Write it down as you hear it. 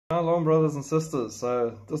Shalom, brothers and sisters.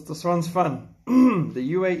 So this one's fun.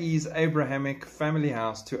 The UAE's Abrahamic Family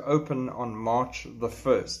House to open on March the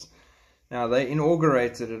 1st. Now, they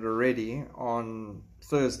inaugurated it already on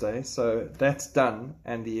Thursday, so that's done,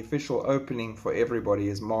 and the official opening for everybody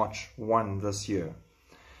is March 1 this year.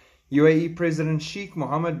 UAE President Sheikh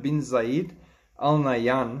Mohammed bin Zayed Al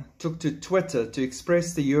Nahyan took to Twitter to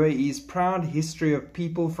express the UAE's proud history of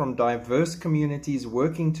people from diverse communities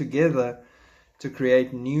working together to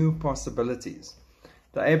create new possibilities.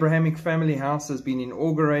 The Abrahamic Family House has been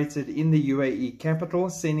inaugurated in the UAE capital,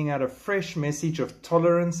 sending out a fresh message of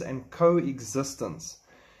tolerance and coexistence.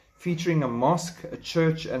 Featuring a mosque, a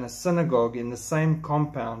church and a synagogue in the same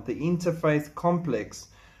compound, the interfaith complex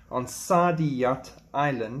on Saadiyat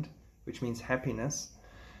Island, which means happiness,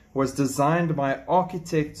 was designed by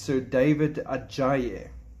architect Sir David Ajaye.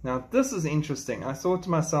 Now this is interesting. I thought to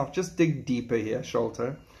myself, just dig deeper here,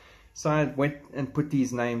 Sholto. So I went and put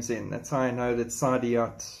these names in. That's how I know that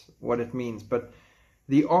Saadiyat, what it means. But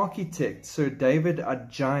the architect, Sir David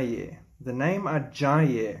Ajaye, the name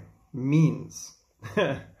Ajaye means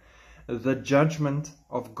the judgment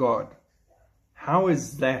of God. How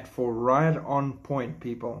is that for right on point,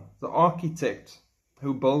 people? The architect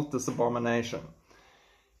who built this abomination,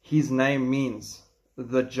 his name means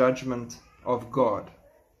the judgment of God.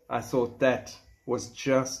 I thought that was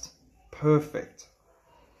just perfect.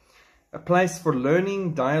 A place for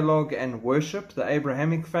learning, dialogue and worship, the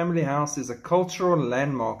Abrahamic Family House is a cultural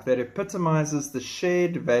landmark that epitomizes the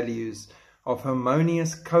shared values of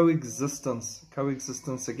harmonious coexistence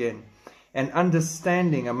again, and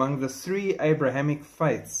understanding among the three Abrahamic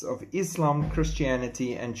faiths of Islam,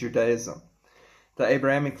 Christianity and Judaism. The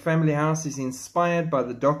Abrahamic Family House is inspired by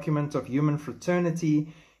the document of human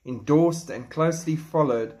fraternity, endorsed and closely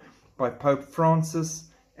followed by Pope Francis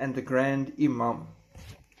and the Grand Imam.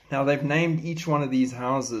 Now, they've named each one of these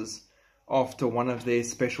houses after one of their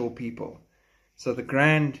special people. So the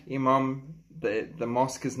Grand Imam, the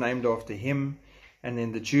mosque is named after him, and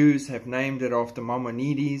then the Jews have named it after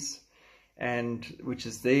Maimonides, and which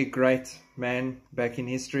is their great man back in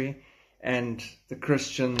history, and the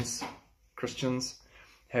Christians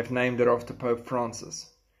have named it after Pope Francis.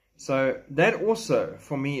 So that also,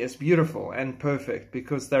 for me, is beautiful and perfect,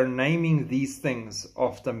 because they're naming these things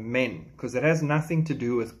after men, because it has nothing to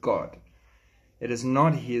do with God. It is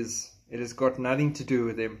not his. It has got nothing to do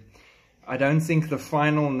with him. I don't think the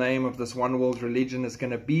final name of this one world religion is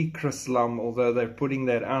going to be Chrislam, although they're putting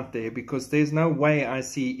that out there, because there's no way I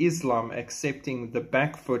see Islam accepting the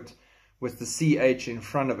back foot with the CH in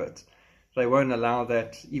front of it. They won't allow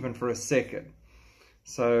that even for a second.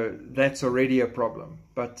 So that's already a problem.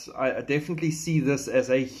 But I definitely see this as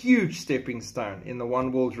a huge stepping stone in the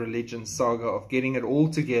one world religion saga of getting it all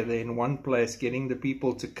together in one place, getting the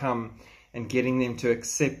people to come and getting them to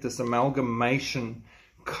accept this amalgamation,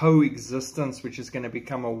 coexistence, which is going to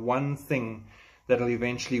become a one thing that will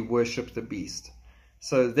eventually worship the beast.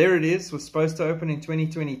 So there it is. It was supposed to open in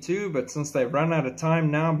 2022, but since they've run out of time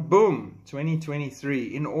now, boom,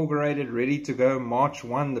 2023, inaugurated, ready to go. March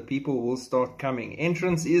 1, the people will start coming.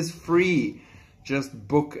 Entrance is free. Just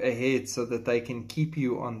book ahead so that they can keep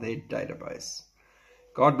you on their database.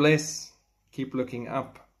 God bless. Keep looking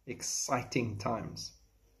up. Exciting times.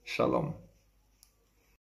 Shalom.